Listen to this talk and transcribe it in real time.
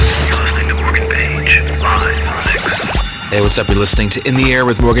Hey, what's up? You're listening to In the Air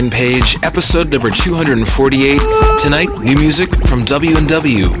with Morgan Page, episode number 248. Tonight, new music from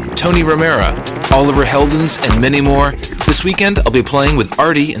W&W, Tony Romera, Oliver Heldens, and many more. This weekend, I'll be playing with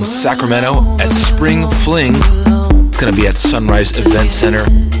Artie in Sacramento at Spring Fling. It's going to be at Sunrise Event Center.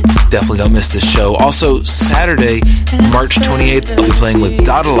 Definitely don't miss this show. Also, Saturday, March 28th, I'll be playing with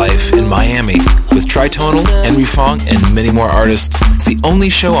Dada Life in Miami with Tritonal, Henry Fong, and many more artists. It's the only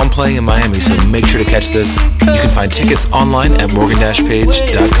show I'm playing in Miami, so make sure to catch this. You can find tickets online at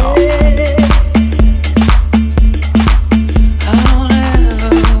morgan-page.com.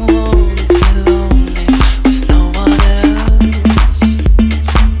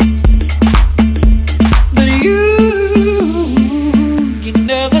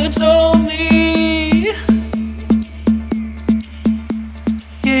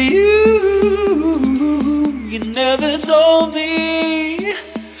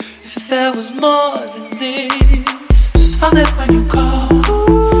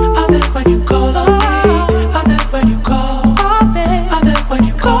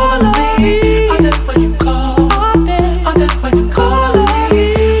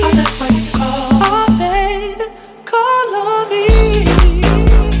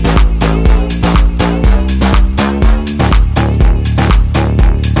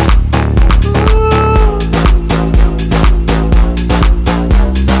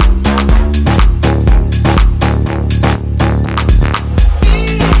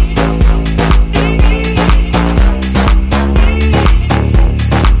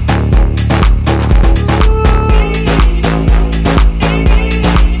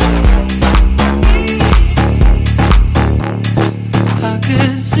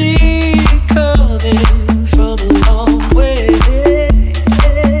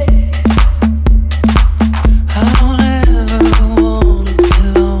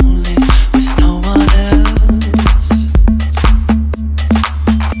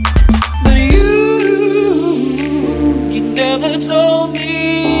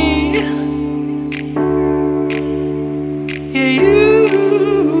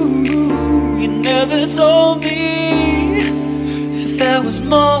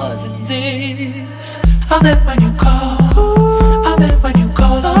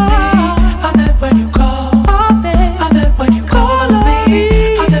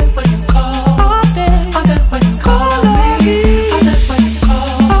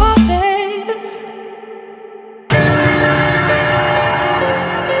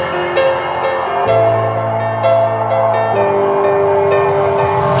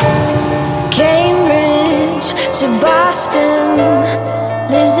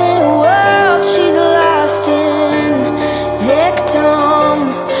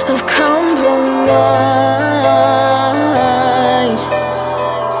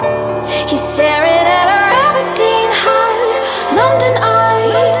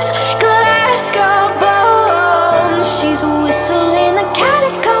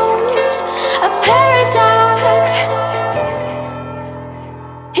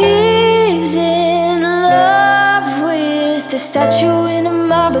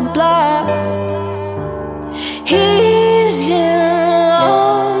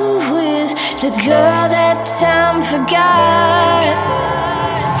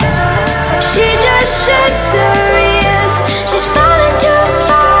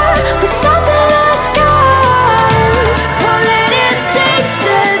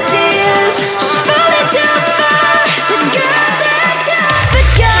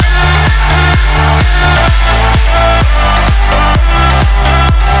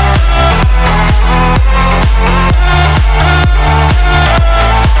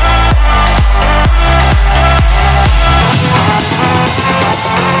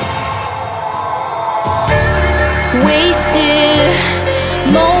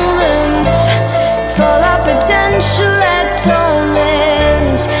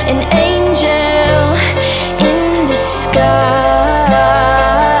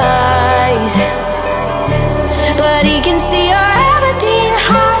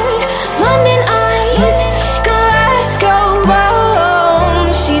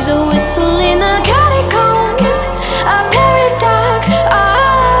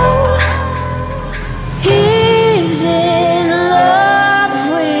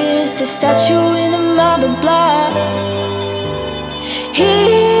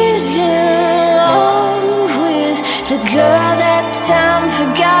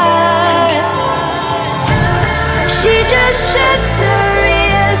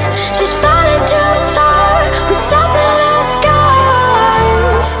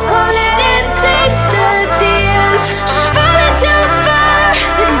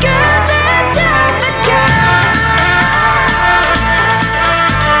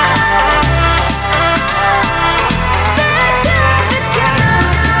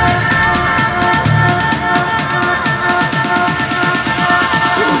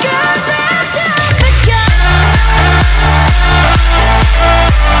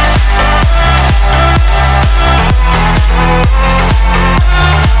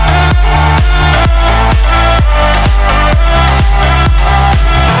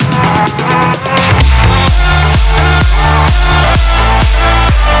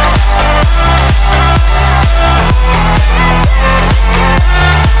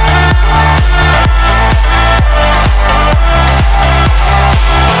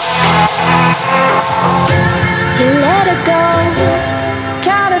 go.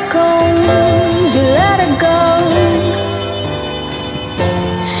 Catacombs, you let it go.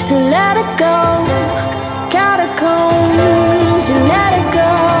 Let it go. Catacombs, you let it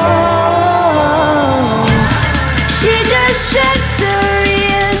go. She just shakes her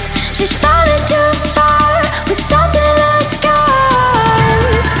ears. She's falling too far with salt in her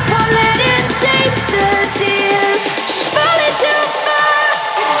scars. Won't let it taste her tears. She's falling too far.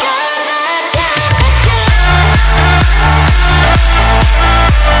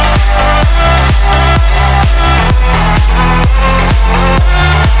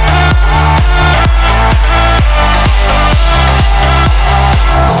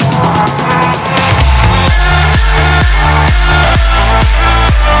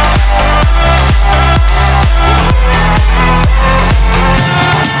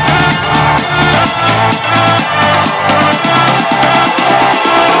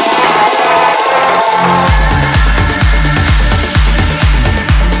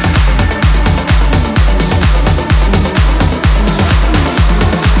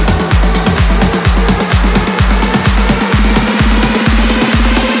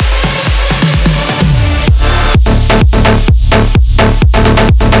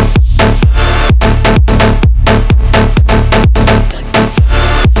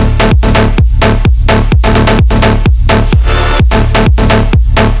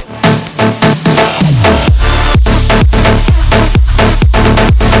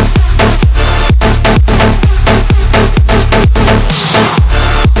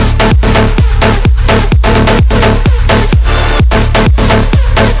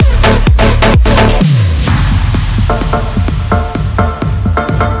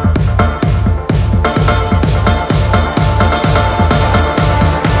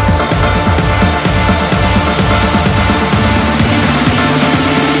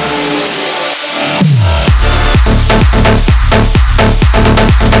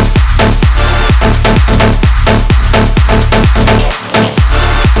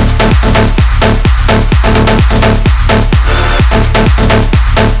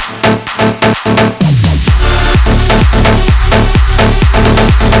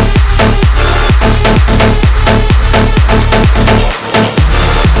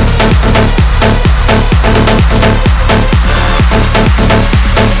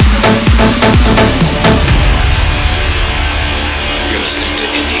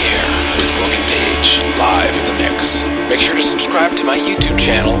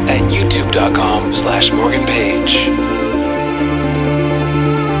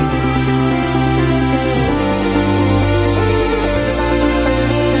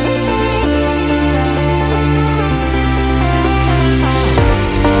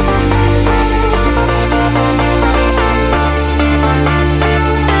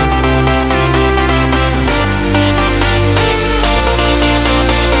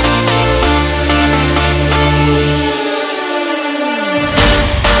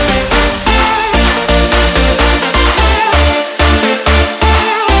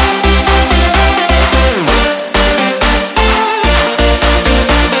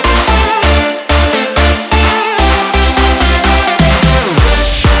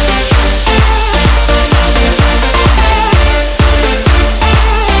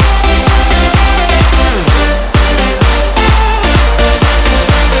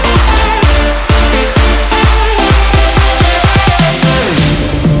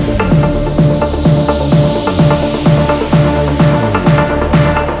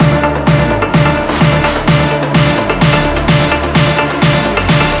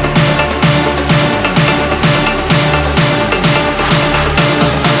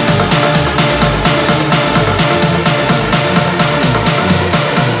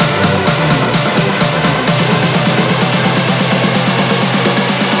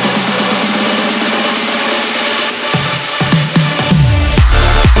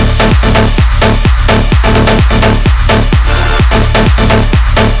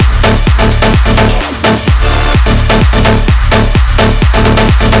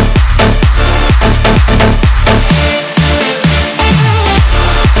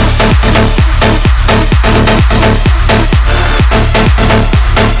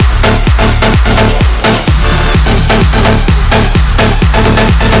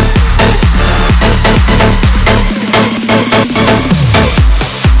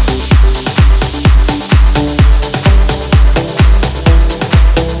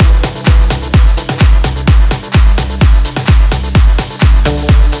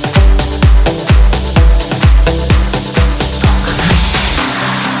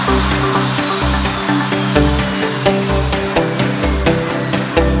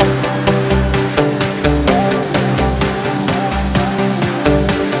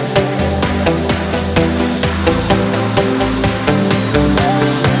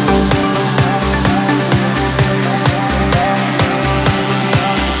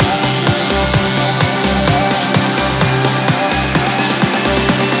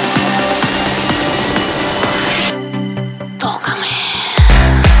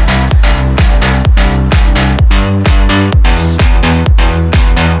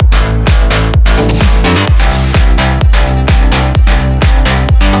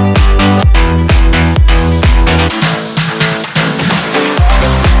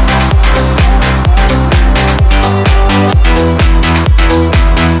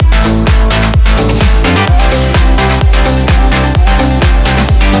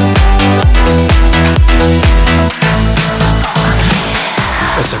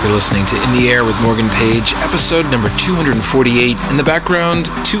 listening to In the Air with Morgan Page, episode number 248. In the background,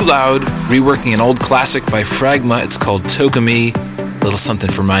 Too Loud, reworking an old classic by Fragma. It's called Toka Me, a little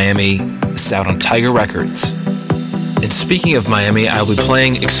something for Miami. It's out on Tiger Records. And speaking of Miami, I'll be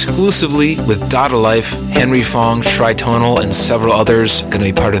playing exclusively with Dada Life, Henry Fong, Tritonal, and several others. Going to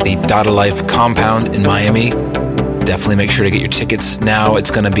be part of the Dada Life compound in Miami. Definitely make sure to get your tickets now.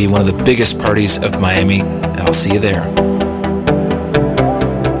 It's going to be one of the biggest parties of Miami, and I'll see you there.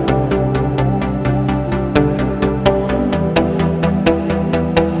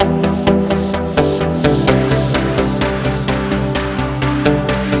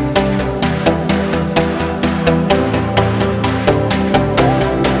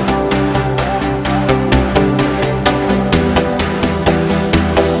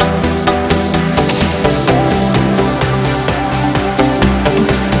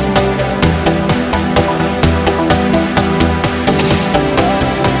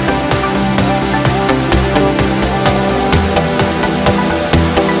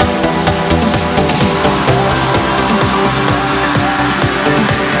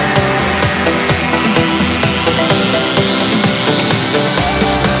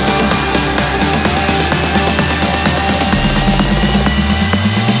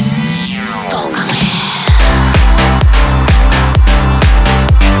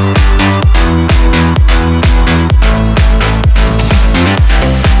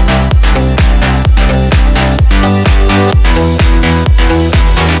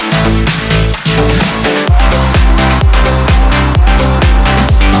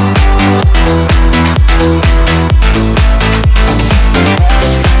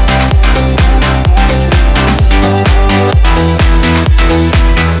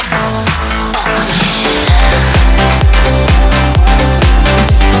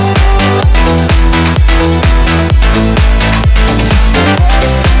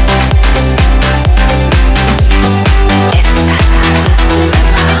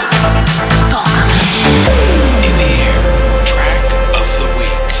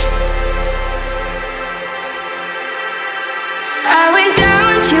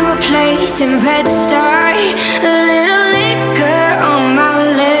 In Bed-Stuy, a little liquor on my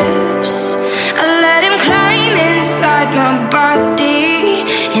lips. I let him climb inside my body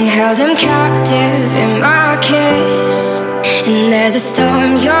and held him captive in my kiss. And there's a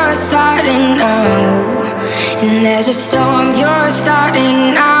storm you're starting now, and there's a storm you're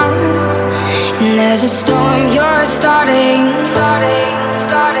starting now, and there's a storm you're starting.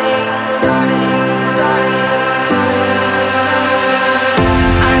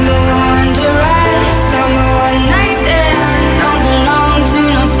 I'm a one-night stand. Don't belong to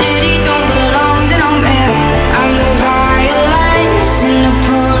no city, don't belong to no man. I'm the violence in the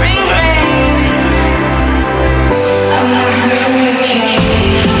pouring rain. I'm a hurricane. I'm a hurricane.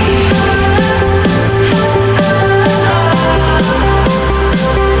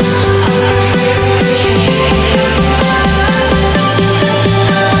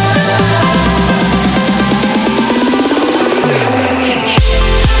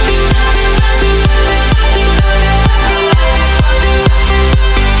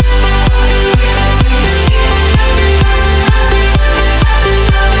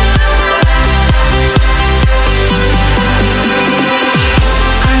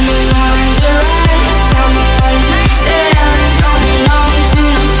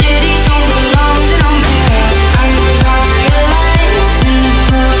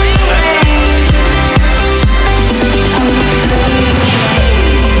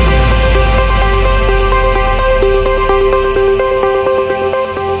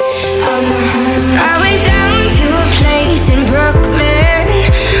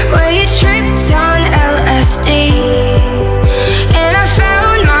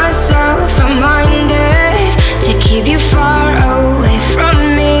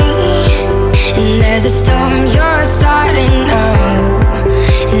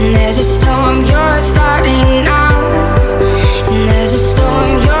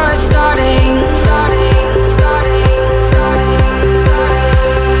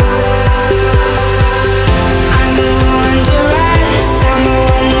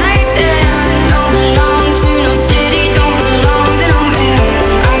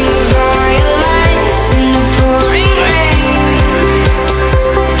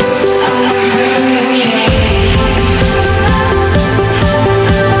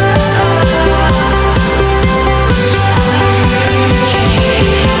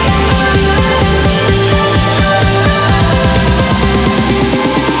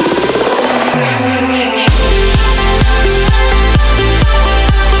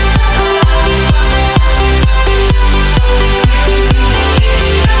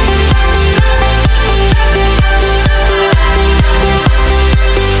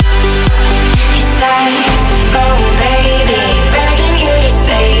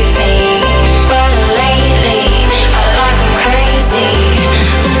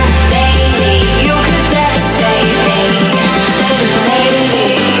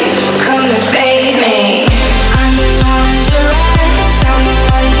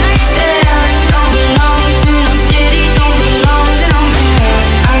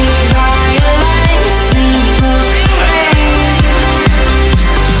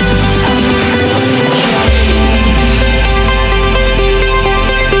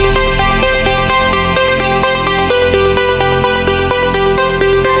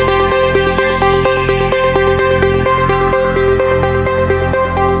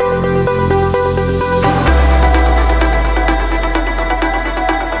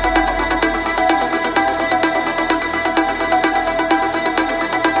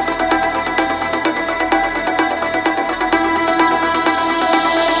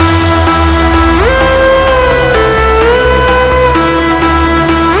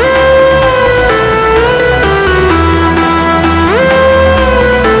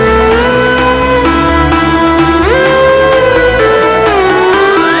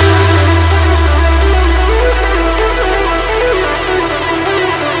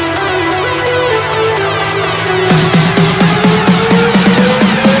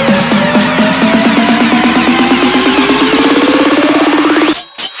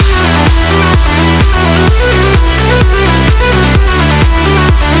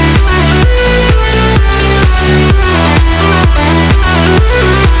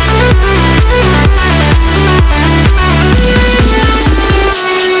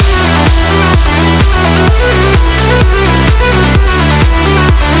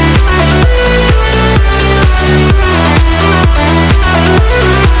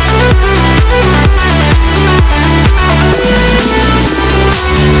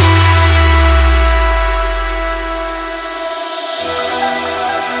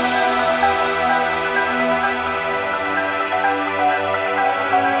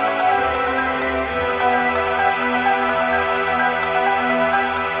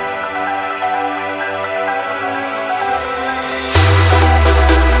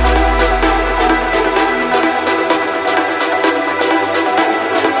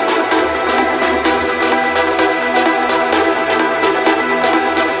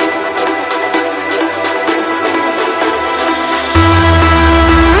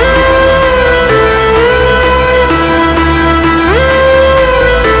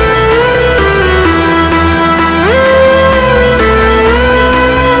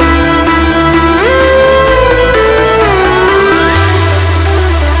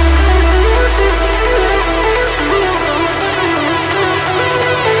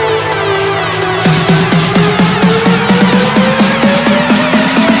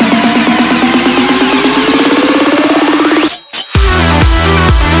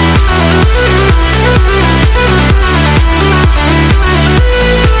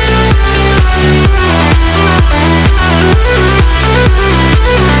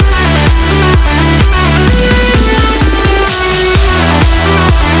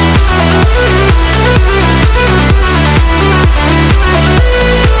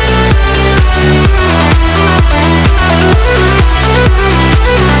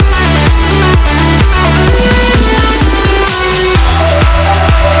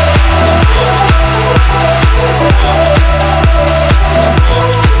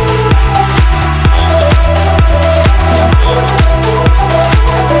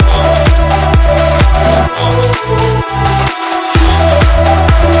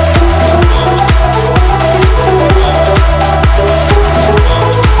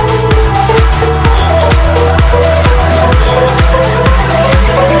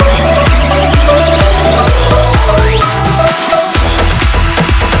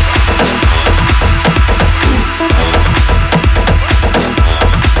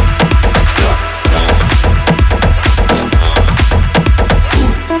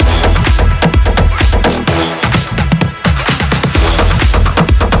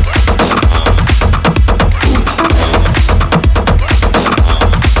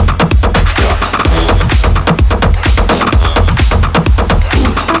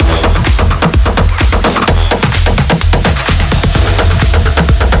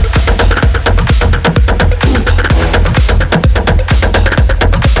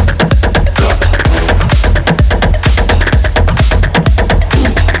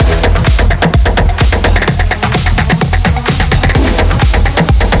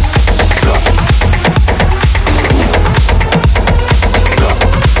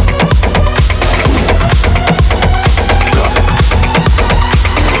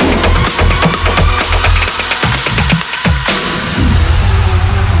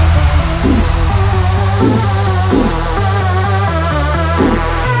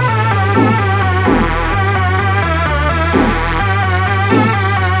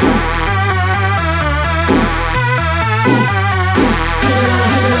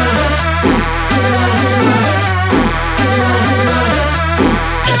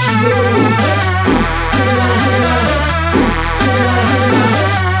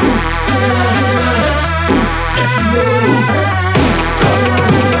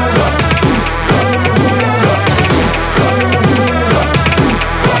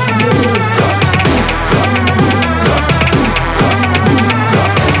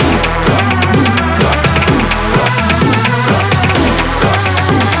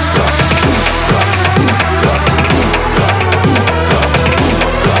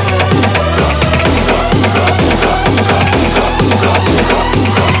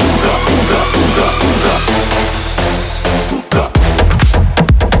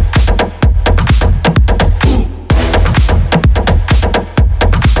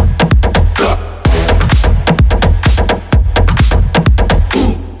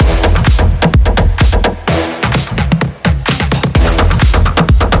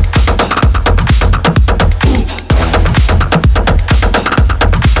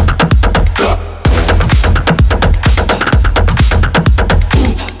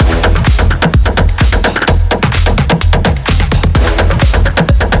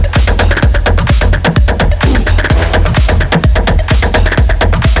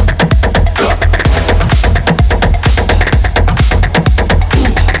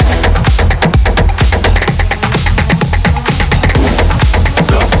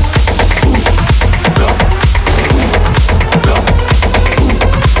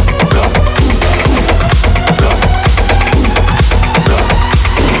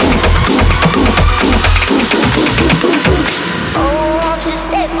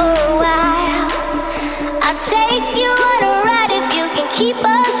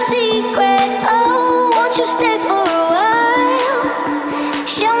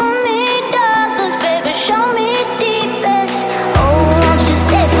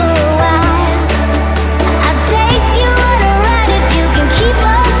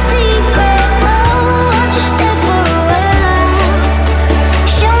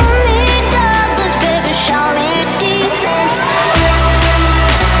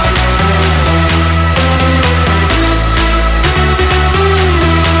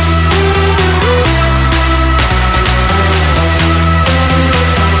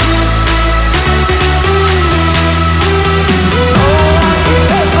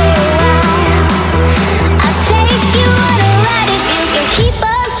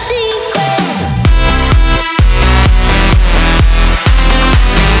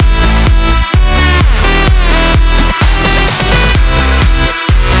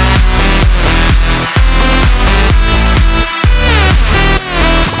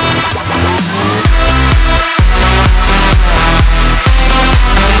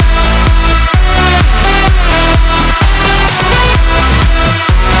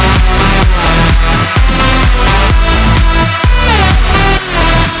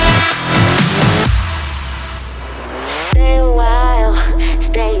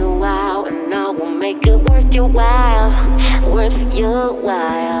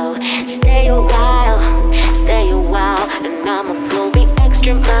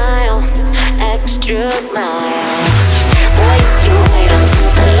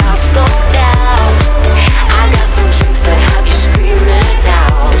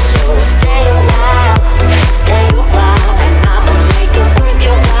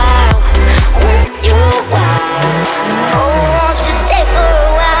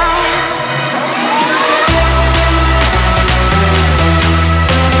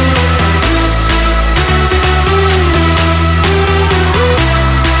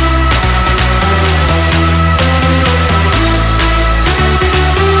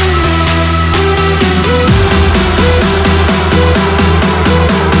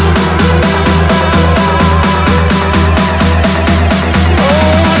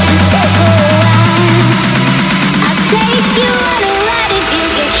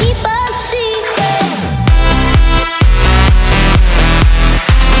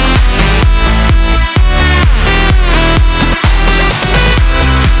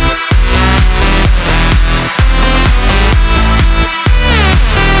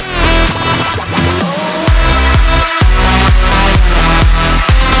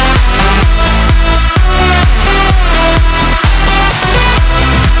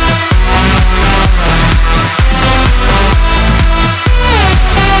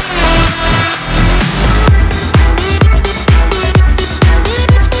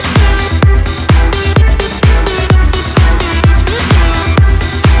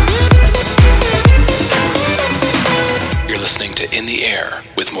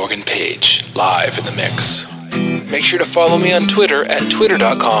 Make sure to follow me on Twitter at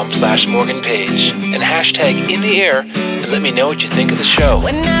twitter.com/MorganPage and hashtag In The Air and let me know what you think of the show.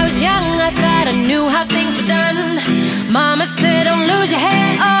 When I was young, I thought I knew how things were done. Mama said, don't lose your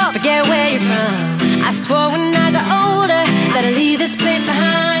head or forget where you're from. I swore when I got older that I'd leave this place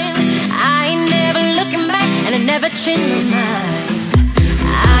behind. I ain't never looking back and I never changed my mind.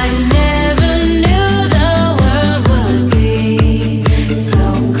 I never knew the world would be so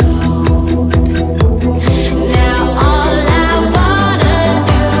cold. Now all I wanna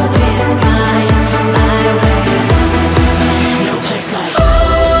do is find my way home. No place like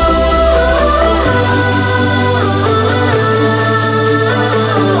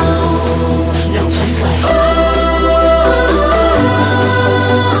no place like home.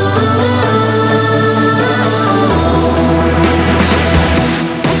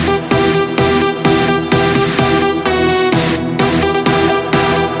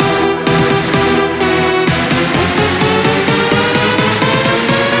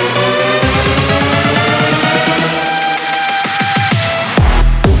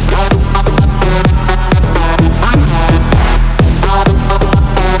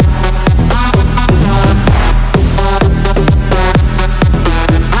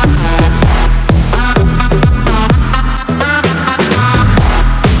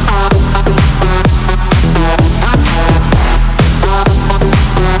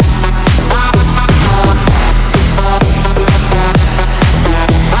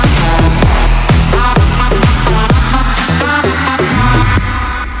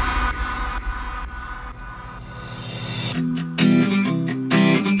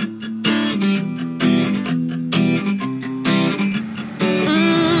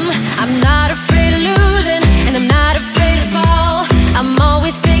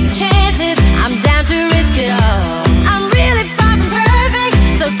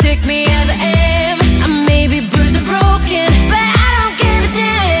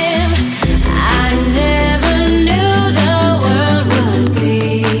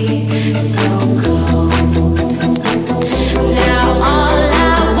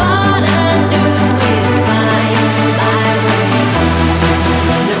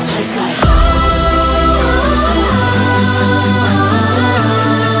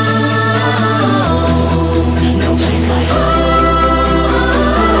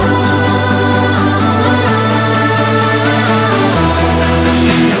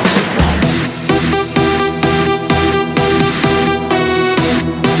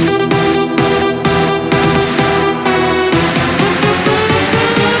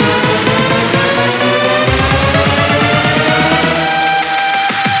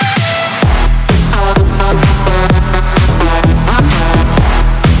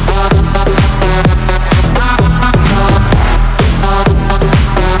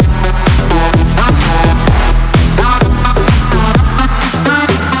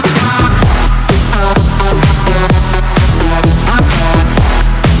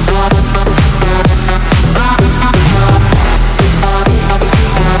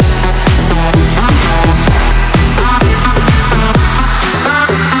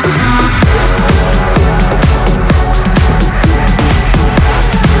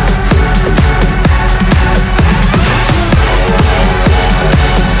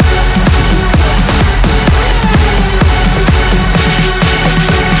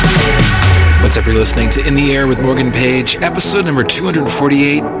 You're listening to In the Air with Morgan Page, episode number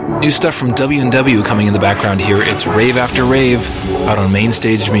 248. New stuff from W&W coming in the background here. It's Rave After Rave, out on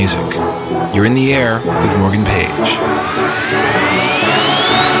Mainstage Music. You're in the air with Morgan Page.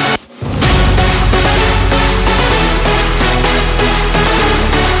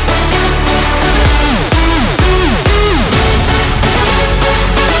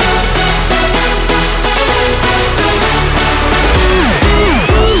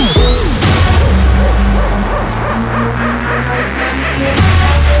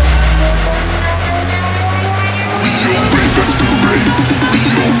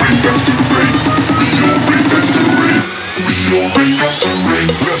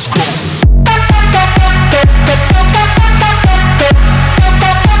 Let's go.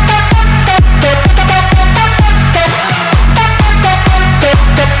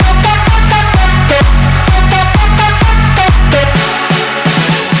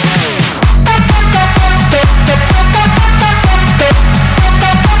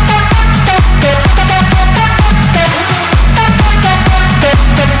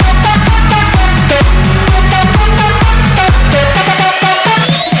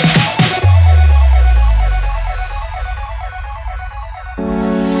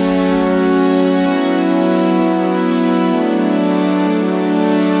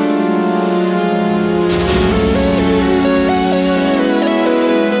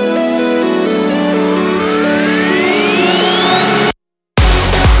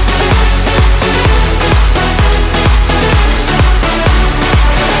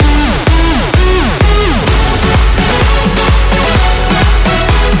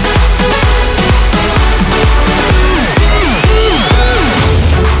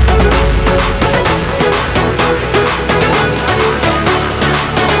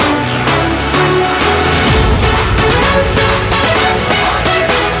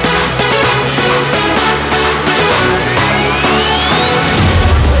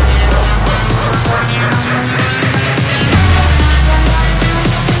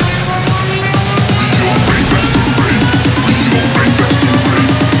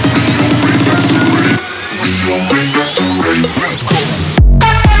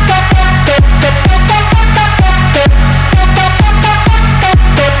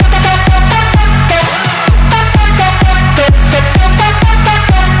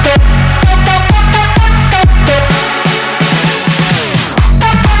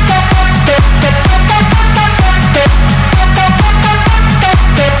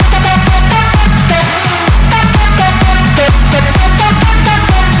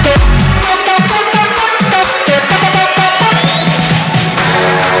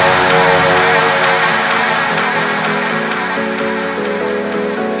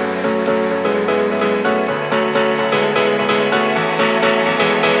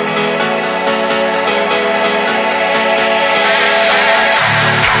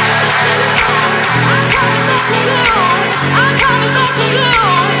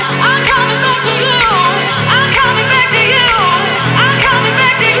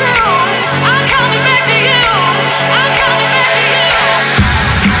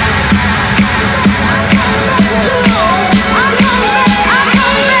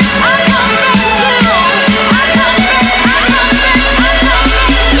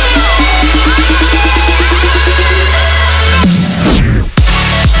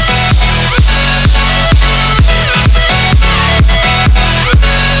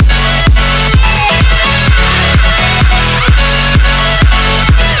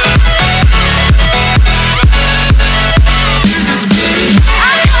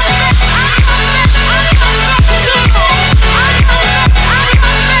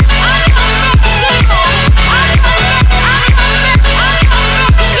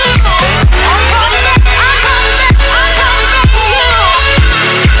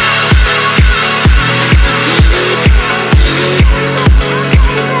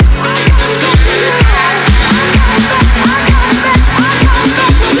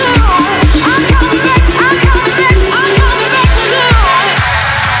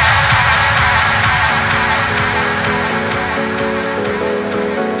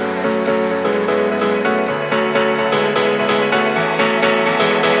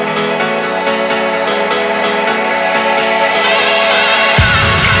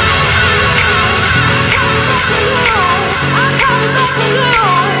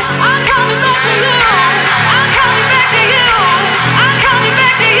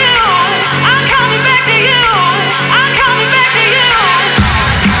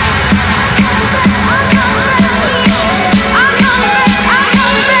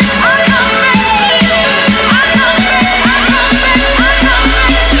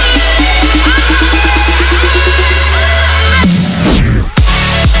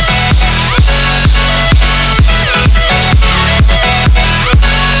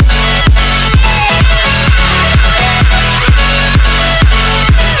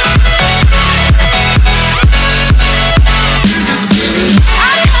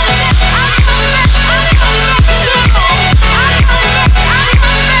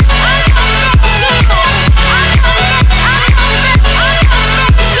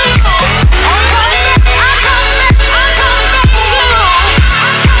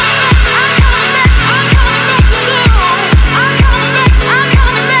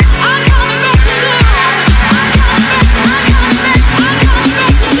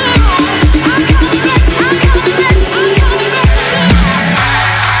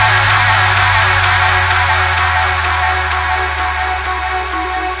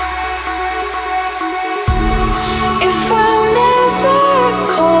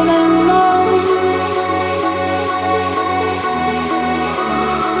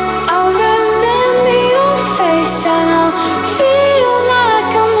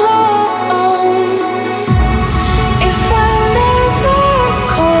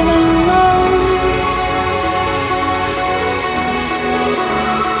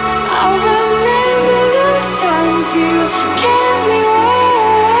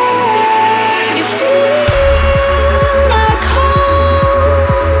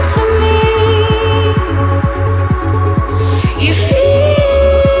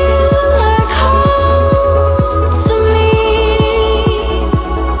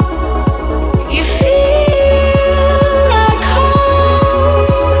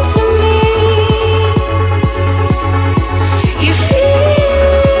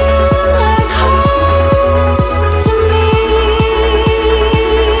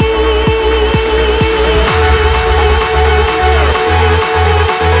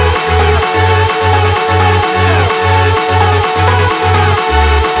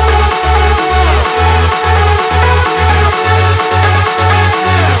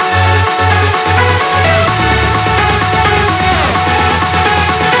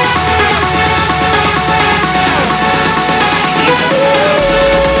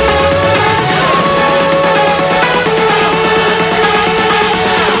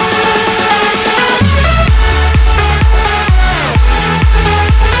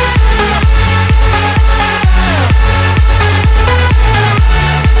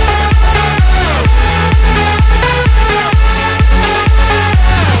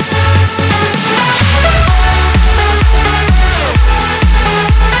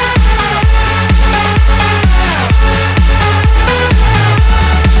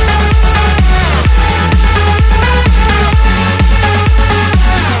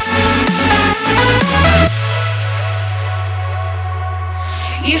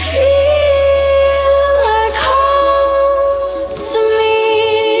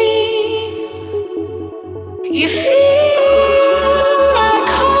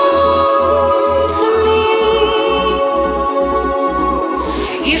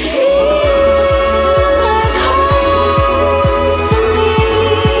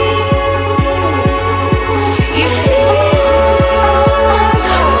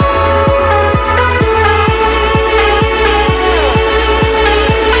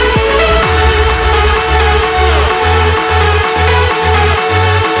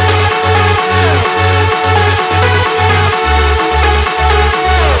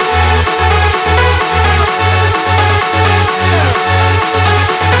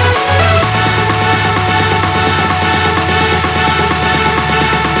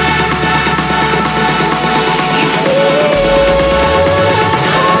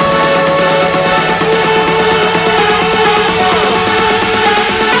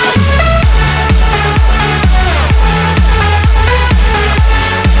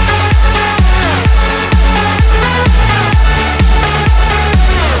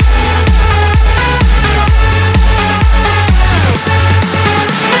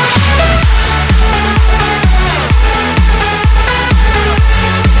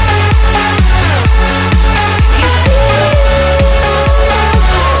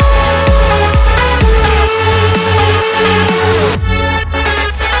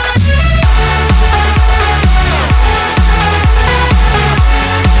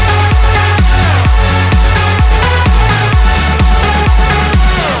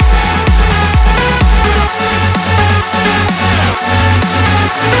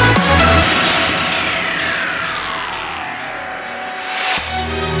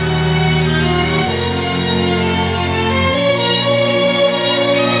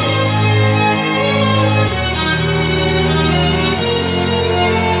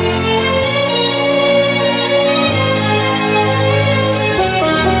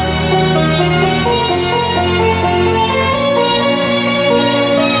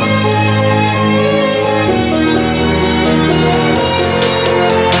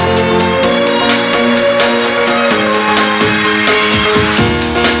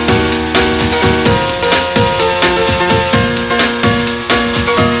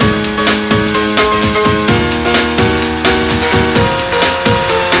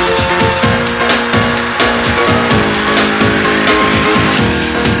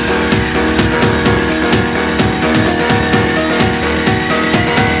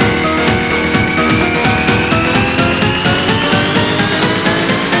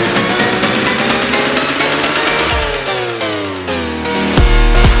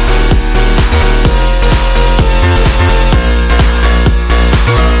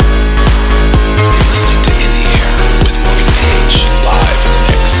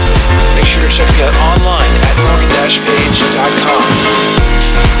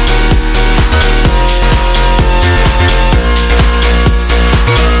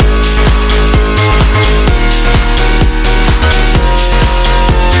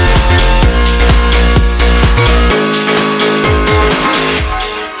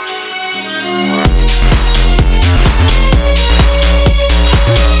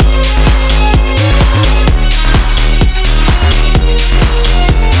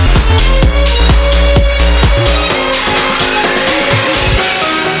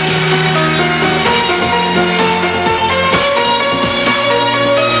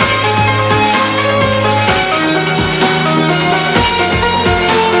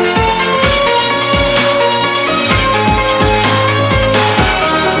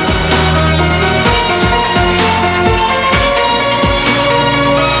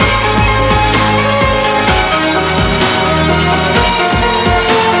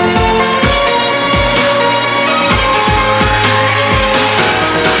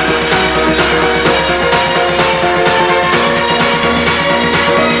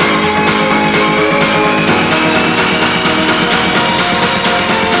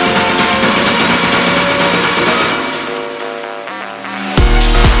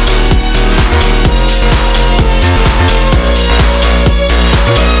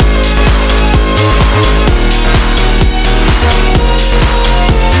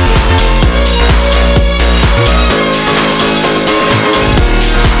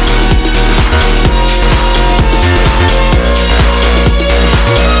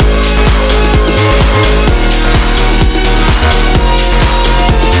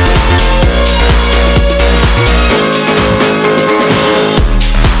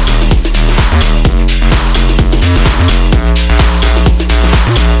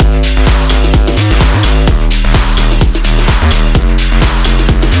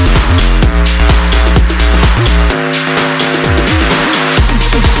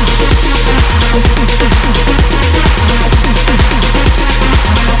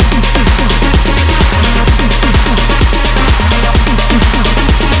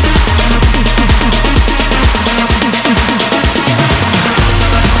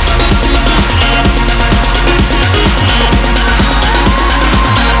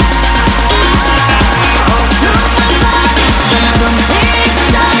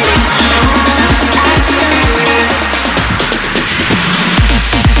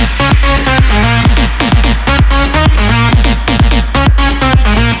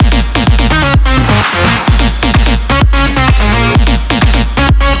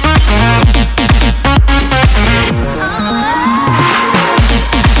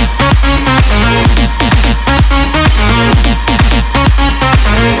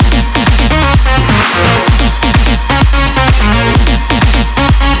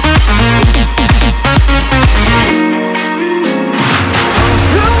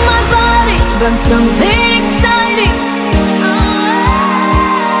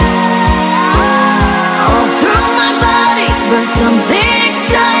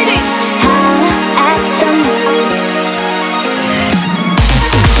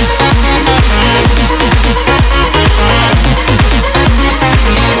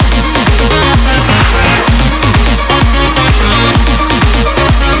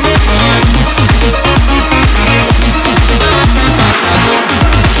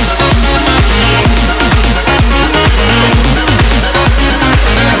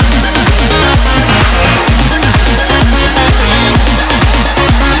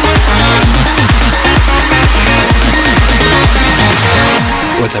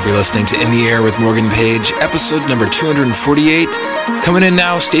 What's up? You're listening to In the Air with Morgan Page, episode number 248. Coming in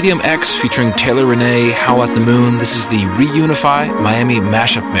now, Stadium X featuring Taylor Renee, Howl at the Moon. This is the Reunify Miami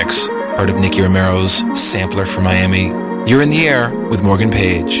mashup mix, part of Nicky Romero's sampler for Miami. You're in the air with Morgan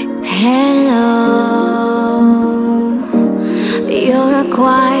Page. Hello, you're a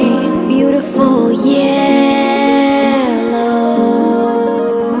quite beautiful yellow.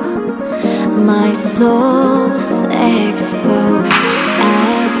 My soul's exposed.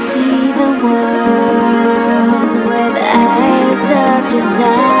 I see the world with eyes of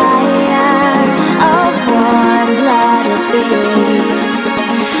desire. A warm-blooded beast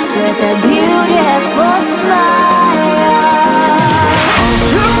with a beautiful smile. All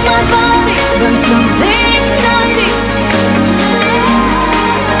through my body runs something exciting.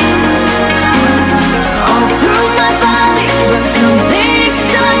 All through my body runs something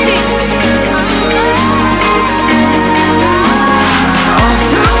exciting.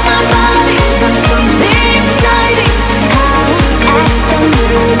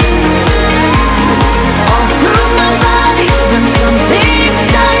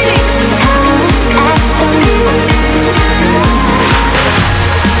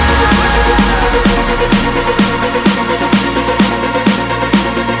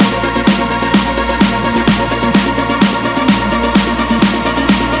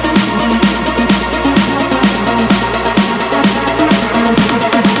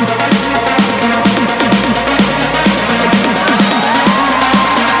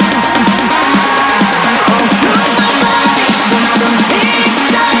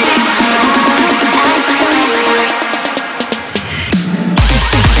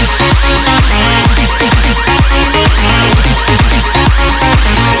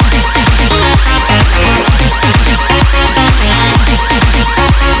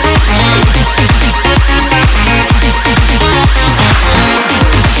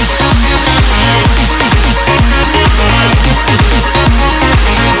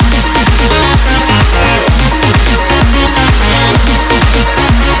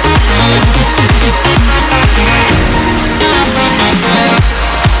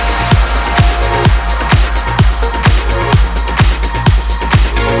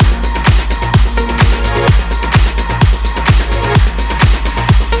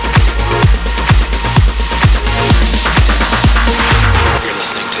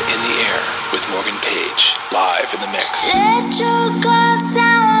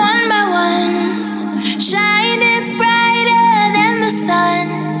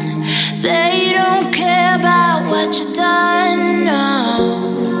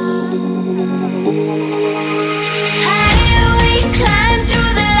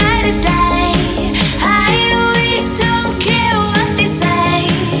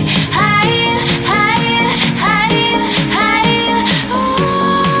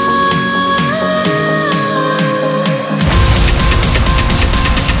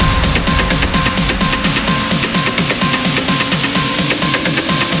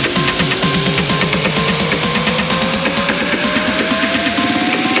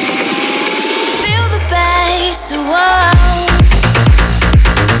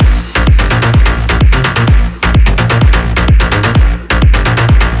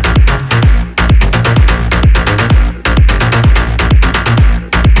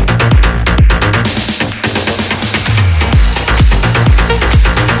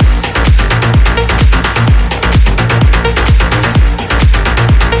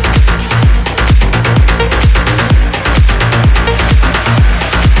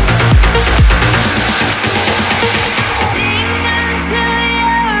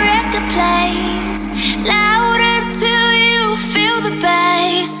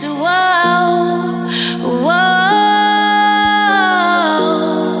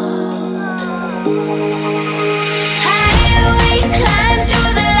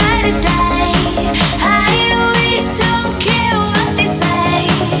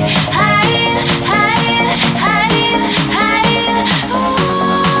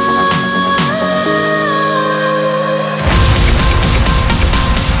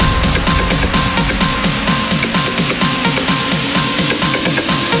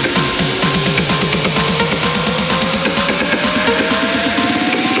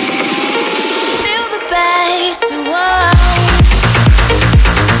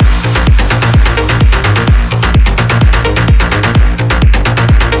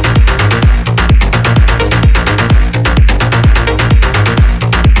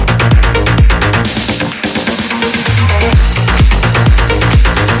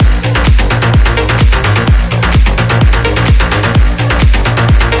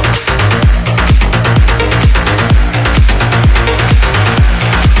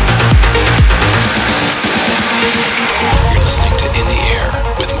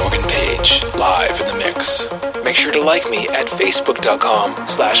 Facebooks. Make sure to like me at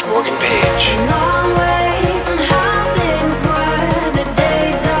facebook.com/Morgan Page. Long way from how things were. The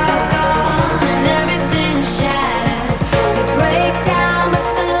days are gone and everything's shattered. We break down, but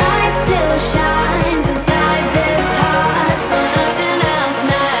the light still shines inside this heart, so nothing else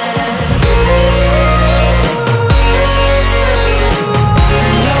matters.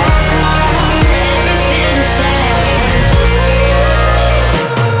 You're gone, everything shatters.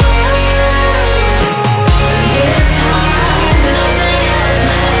 This heart, nothing else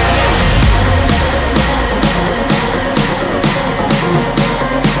matters.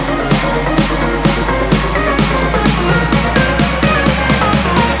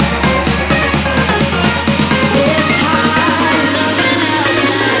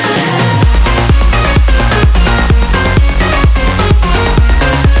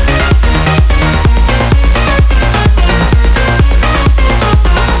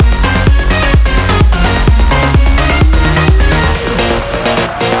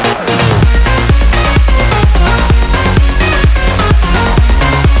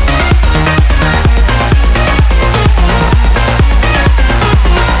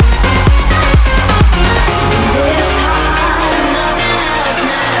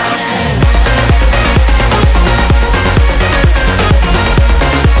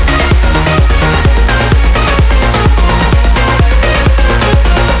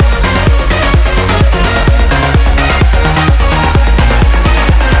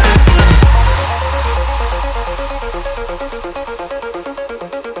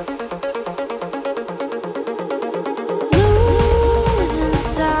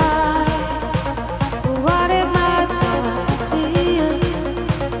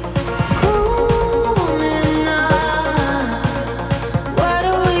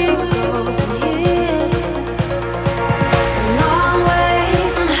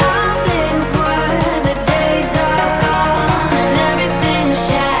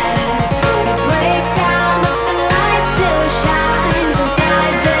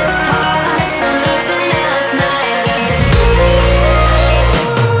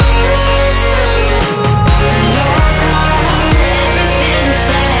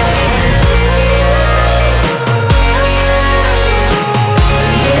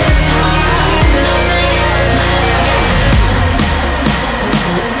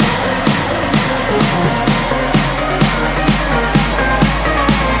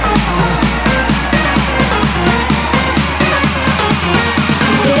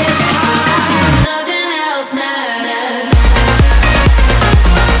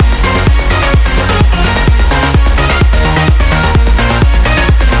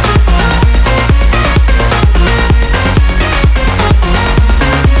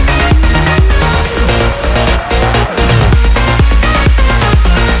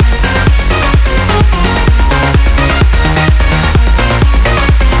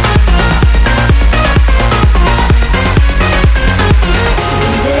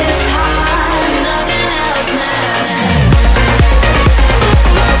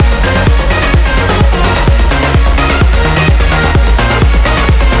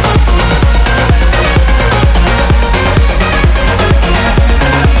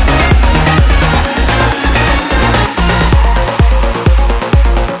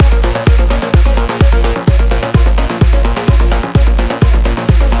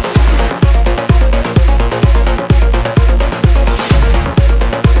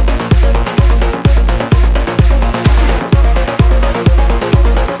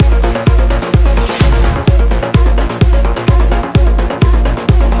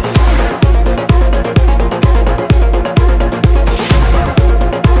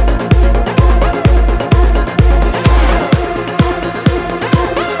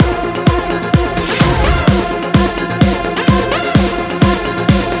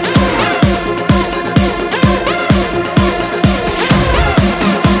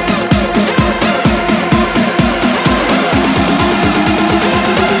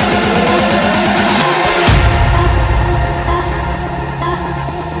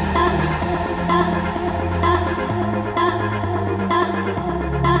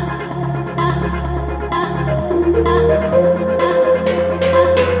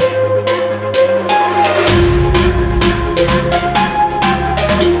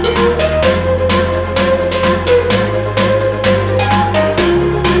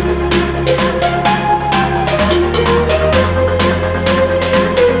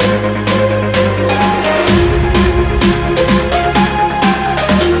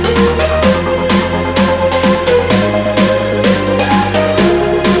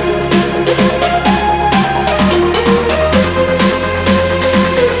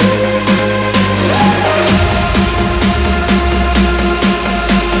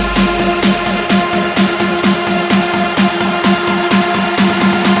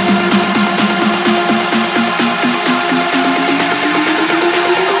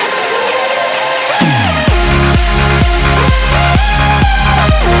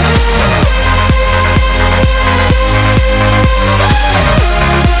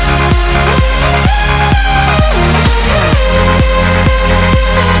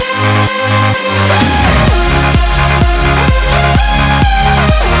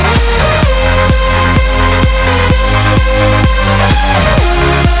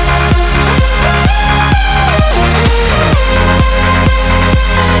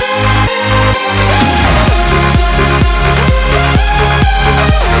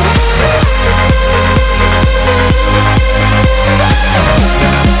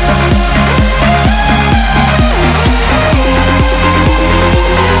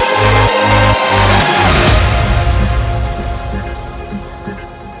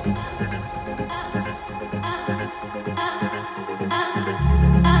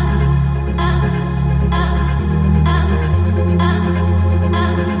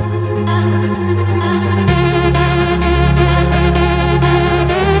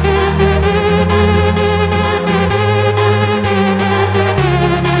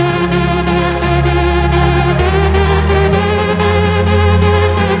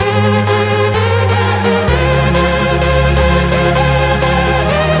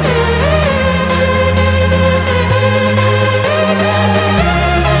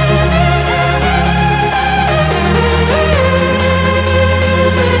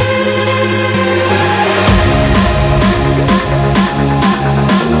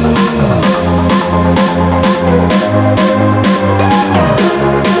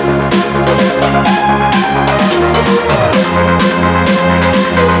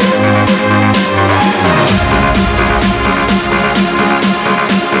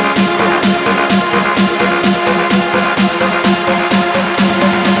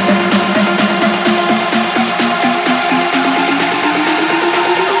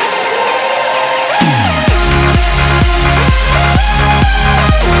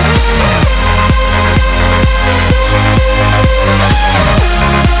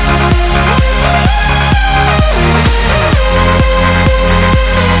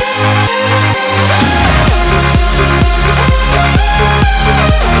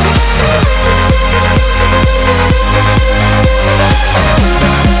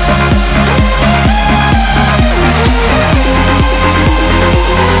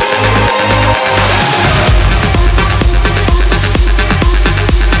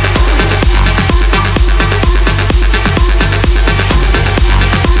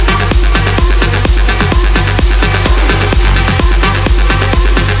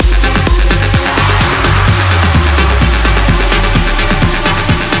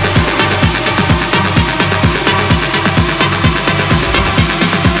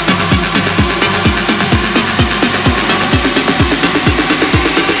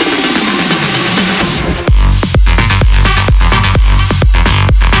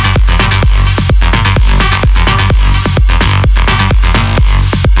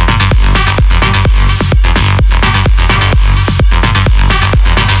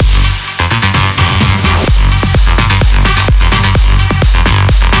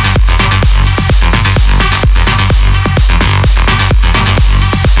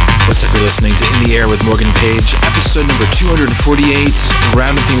 listening to In the Air with Morgan Page, episode number 248.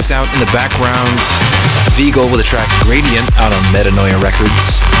 Rounding things out in the background, Vigal with the track Gradient out on Metanoia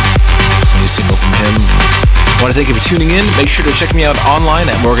Records. A new single from him. I want to thank you for tuning in. Make sure to check me out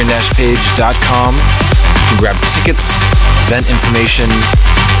online at morgan-page.com. You can grab tickets, event information,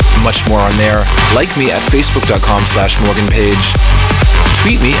 much more on there. Like me at facebook.com/morganpage.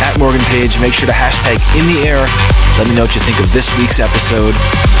 Tweet me at morganpage. Make sure to hashtag In the Air. Let me know what you think of this week's episode.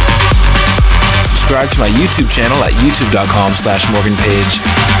 Subscribe to my YouTube channel at youtube.com/morganpage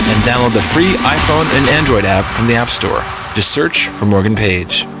and download the free iPhone and Android app from the App Store. Just search for Morgan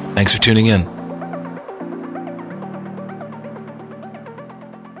Page. Thanks for tuning in.